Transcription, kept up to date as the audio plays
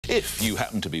If you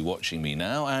happen to be watching me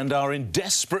now and are in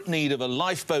desperate need of a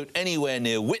lifeboat anywhere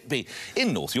near Whitby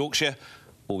in North Yorkshire,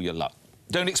 all your luck.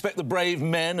 Don't expect the brave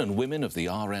men and women of the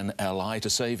RNLI to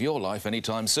save your life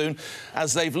anytime soon,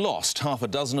 as they've lost half a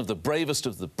dozen of the bravest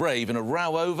of the brave in a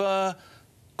row over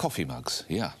coffee mugs.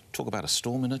 Yeah, talk about a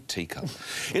storm in a teacup.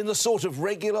 In the sort of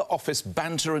regular office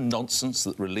banter and nonsense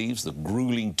that relieves the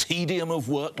gruelling tedium of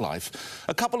work life,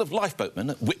 a couple of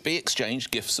lifeboatmen at Whitby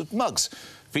exchanged gifts of mugs,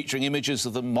 featuring images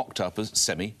of them mocked up as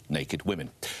semi-naked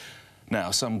women.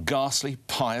 Now, some ghastly,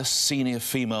 pious, senior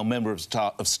female member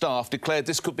of staff declared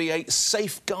this could be a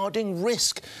safeguarding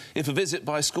risk if a visit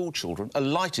by school children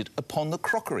alighted upon the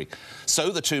crockery. So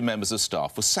the two members of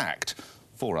staff were sacked.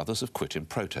 4 others have quit in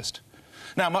protest.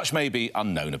 Now, much may be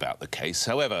unknown about the case.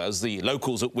 However, as the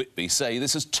locals at Whitby say,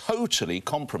 this has totally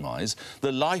compromised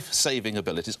the life-saving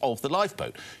abilities of the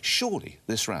lifeboat. Surely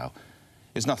this row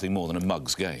is nothing more than a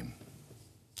mug's game.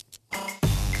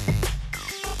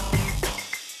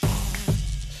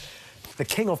 The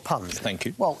king of puns. Thank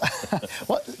you. Well,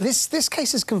 this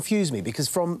case has confused me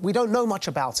because we don't know much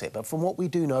about it, but from what we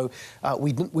do know,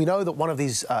 we know that one of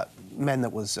these men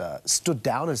that was stood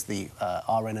down, as the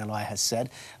RNLI has said,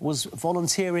 was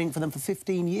volunteering for them for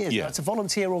 15 years. Yeah. It's a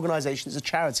volunteer organisation, it's a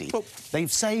charity. Well,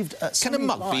 they've saved Can a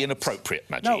mug be inappropriate,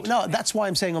 Majid? No, that's why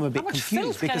I'm saying I'm a bit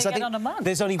confused, because I think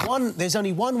there's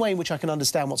only one way in which I can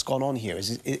understand what's gone on here,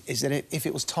 is that if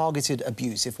it was targeted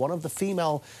abuse, if one of the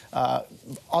female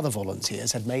other volunteers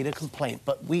had made a complaint,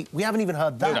 but we haven't even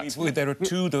heard that. No, there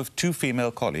are two female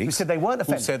colleagues who said they weren't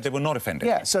offended. Who said they were not offended.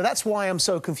 Yeah, so that's why I'm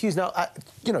so confused. Now,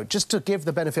 you know, just to give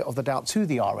the benefit of the doubt to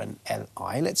the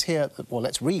RNLI,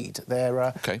 let's read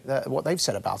what they've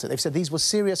said about it. They've said these were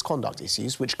serious conduct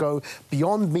issues which go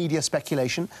beyond media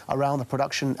speculation around the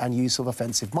production and use of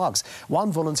offensive mugs.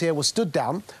 One volunteer was stood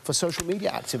down for social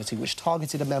media activity which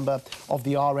targeted a member of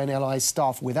the RNLI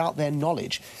staff without their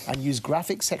knowledge and used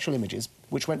graphic sexual images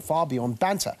which went far beyond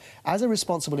banter. As a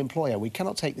responsible employer, we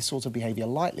cannot take this sort of behaviour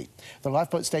lightly. The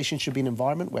lifeboat station should be an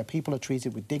environment where people are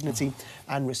treated with dignity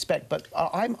and respect. But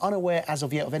I'm unaware, as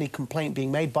of yet, of any complaint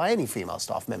being made by any female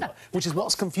staff member, which is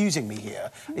what's confusing me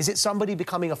here. Is it somebody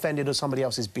becoming offended on somebody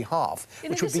else's behalf,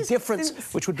 which would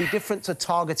be different to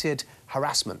targeted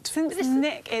harassment? Since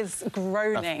Nick is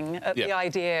groaning at the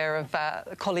idea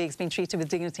of colleagues being treated with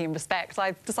dignity and respect,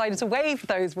 I've decided to waive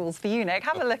those rules for you, Nick.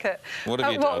 Have a look at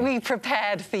what we prepared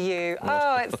for you.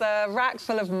 Oh, it's a rack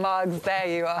full of mugs. There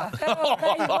you are. Oh,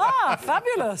 there you are.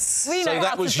 Fabulous. We know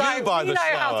how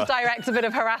to direct a bit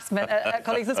of harassment at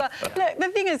colleagues as well. Look, the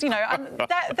thing is, you know,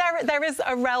 there is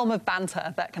a realm of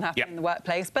banter that can happen in the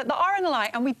workplace, but the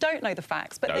RNLI, and we don't know the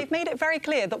facts, but they've made it very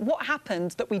clear that what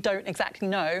happened that we don't exactly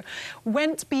know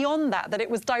went beyond that, that it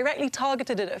was directly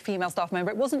targeted at a female staff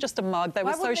member. It wasn't just a mug. There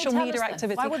was social media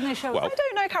activity. Why wouldn't they show us? I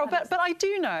don't know, Carol, but I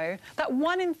do know that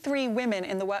 1 in 3 women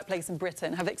in the workplace in Britain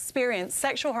have experienced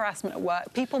sexual harassment at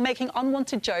work, people making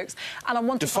unwanted jokes and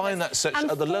unwanted Define that section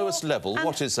at the lowest level.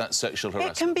 What is that sexual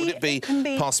harassment? Would it be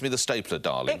pass me the stapler,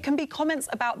 darling? It can be comments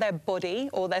about their body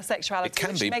or their sexuality. It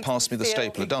can be pass me the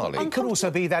stapler, darling. It could also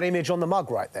be that image on the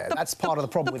mug right there. That's part of the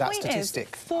problem with that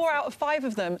statistic. 4 out of 5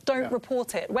 of them don't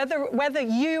report it. Whether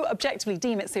you objectively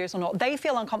deem it serious or not, they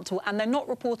feel uncomfortable and they're not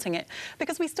reporting it,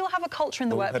 because we still have a culture in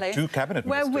the workplace two cabinet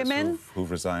where ministers women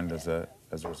who've resigned as a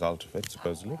result of it,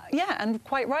 supposedly. Yeah, and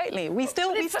quite rightly. We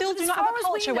still do not have a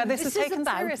culture where this is taken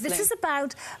seriously. This is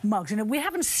about mugs. You know, we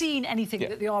haven't seen anything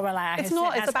that the RNLI has. It's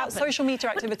not. It's about social media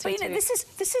activity. But you know,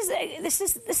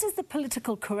 this is the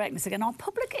political correctness again. Our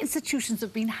public institutions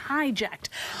have been hijacked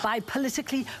by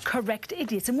politically correct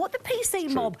idiots, and what the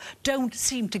PC mob don't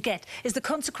seem to get is the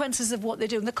consequences of what they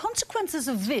do. And the consequences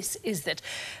of this is that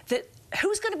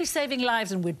who's going to be saving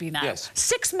lives in Whitby now? Yes.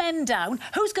 6 men down.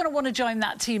 Who's going to want to join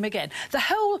that team again? The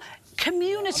whole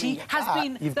community has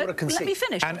been... You've got to concede. Let me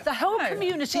finish. The whole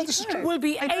community will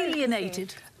be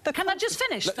alienated. Can I just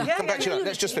finish? Come back to that.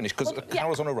 Let's just finish, because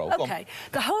Carol's on a roll. OK.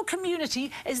 The whole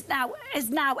community is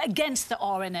now against the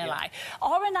RNLI.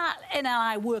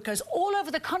 RNLI workers all over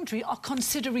the country are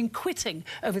considering quitting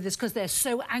over this because they're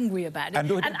so angry about it.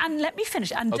 And let me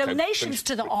finish. And donations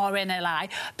to the RNLI,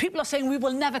 people are saying we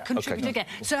will never contribute again.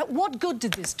 So what good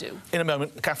did this do? In a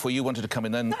moment, Kath, you wanted to come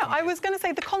in then. No, I was going to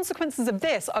say the consequences of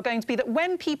this are going to be that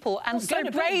when people so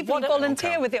bravely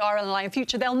volunteer with the RNLI in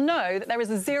future, they'll know that there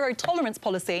is a zero-tolerance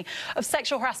policy possibility of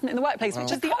sexual harassment in the workplace,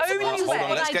 which is the only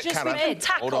way to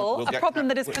tackle a problem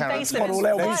that is pervasive in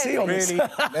society. Really,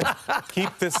 let's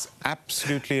keep this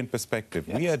absolutely in perspective.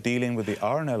 We are dealing with the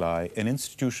RNLI, an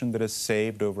institution that has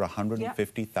saved over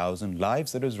 150,000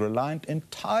 lives, that is reliant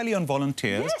entirely on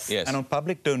volunteers and on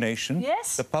public donation.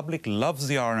 The public loves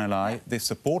the RNLI. They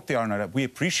support the RNLI. We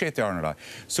appreciate the RNLI.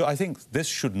 So I think this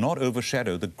should not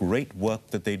overshadow the great work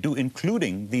that they do,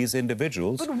 including these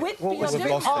individuals. But Whitby it's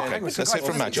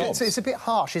a bit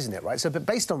harsh, isn't it, right? So, but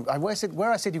based on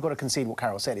where I said you've got to concede what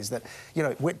Carol said is that, you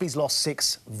know, Whitby's lost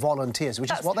 6 volunteers,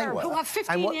 which is what they were. Who have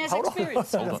 15 years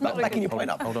experience. Backing your point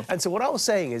up. And so what I was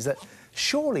saying is that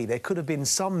surely there could have been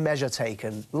some measure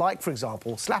taken, like, for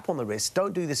example, slap on the wrist,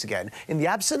 don't do this again, in the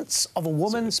absence of a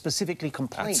woman specifically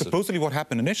complaining. That's supposedly what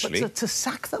happened initially. But to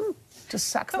sack them? To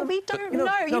sack them? But we don't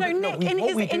know. Nick, in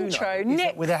his intro...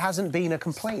 there hasn't been a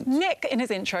complaint. Nick, in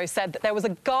his intro, said that there was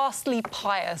a ghastly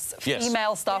pious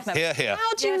female staff member.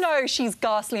 How do you know she's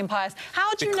ghastly and pious?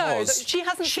 How do you know that she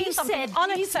hasn't seen something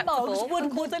unacceptable and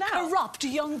called it out? Corrupt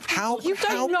young people. You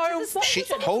don't know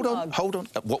what hold on.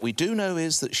 What we do know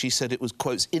is that she said it was,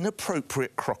 quotes,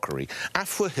 inappropriate crockery.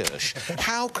 Afua Hirsch,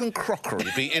 how can crockery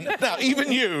be in... Now,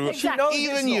 even you,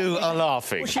 even you are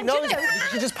laughing. Well, she knows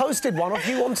she just posted one of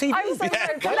you on TV.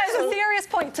 There's a serious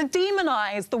point. To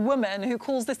demonise the woman who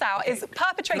calls this out is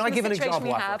perpetrating the situation we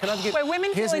have, where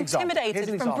women feel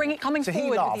intimidated from coming forward with these cases.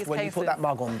 He laughed when you put that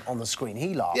mug on the screen.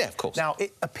 He laughed. Yeah, of course. Now,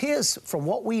 it appears from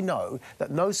what we know that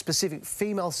no specific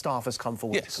female staff has come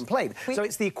forward to complain. So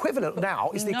it's the equivalent now...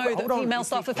 We know that female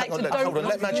staff affected don't... Hold on,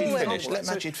 let Majid finish. Let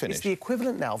Majid finish. It's the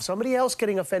equivalent now of somebody else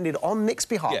getting offended on Nick's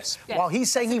behalf while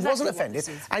he's saying he wasn't offended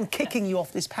and kicking you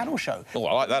off this panel show. Oh,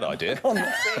 I like that idea.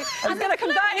 I'm going to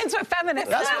convert into a feminist.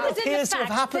 That's what appears to have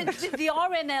happened. The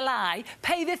RNLI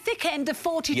pay the thick end of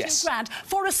 42 grand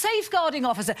for a safeguarding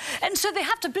officer. And so they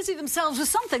have to busy themselves with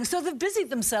something. So they've busied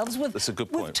themselves with, That's a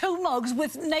good point. with 2 mugs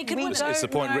with naked women. It's the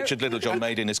point Richard Littlejohn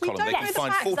made in his column. They can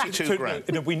find 42 grand.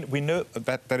 We know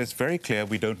that is very clear.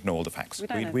 We don't know all the facts.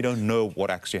 We don't know what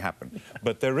actually happened.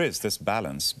 But there is this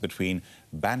balance between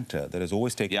banter that has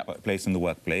always taken place in the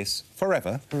workplace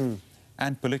forever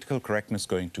and political correctness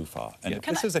going too far. And if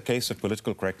this is a case of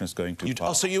political correctness going too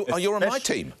far... So you're on my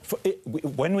team?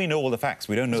 When we know all the facts,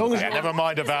 we don't know the facts. Never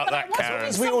mind about that, Karen.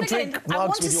 As we all drink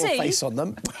mugs with your face on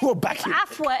them, we'll back you.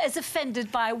 Afua is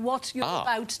offended by what you're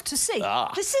about to see.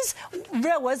 This is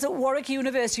rowers at Warwick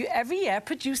University every year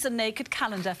produce a naked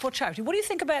calendar for charity. What do you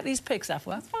think about these pics,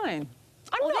 Afua? That's fine.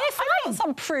 I'm not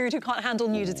some prude who can't handle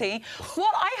nudity.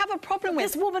 What I have a problem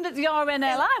with... This woman at the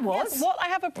RNLI was. What I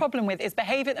have a problem with is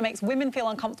behaviour that makes women feel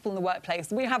uncomfortable in the workplace.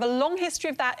 We have a long history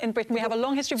of that in Britain. We have a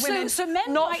long history of women so men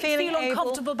not might feeling feel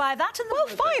uncomfortable by that in the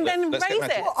workplace. Well, fine, then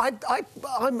raise it.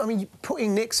 Well, I mean,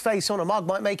 putting Nick's face on a mug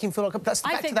might make him feel like... That's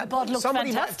I think the bod looks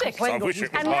fantastic.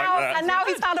 And now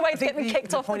he's found a way to get me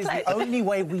kicked off the place. The only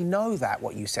way we know that,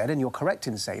 what you said, and you're correct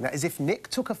in saying that, is if Nick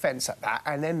took offence at that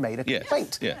and then made a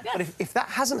complaint. But if that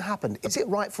hasn't happened, is it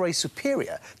right for a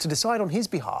superior to decide on his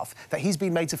behalf that he's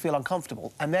been made to feel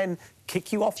uncomfortable and then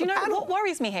kick you off the panel? What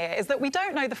worries me here is that we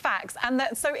don't know the facts, and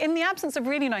that so in the absence of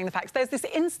really knowing the facts, there's this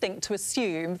instinct to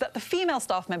assume that the female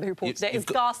staff member who reported it is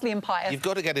ghastly and pious. You've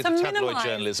got to get into tabloid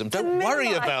journalism. Don't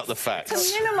worry about the facts.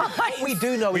 To minimise. What we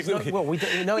do know is it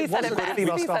wasn't the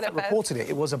female staff that reported it.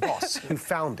 It was a boss who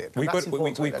found it. We've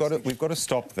got to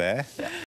stop there.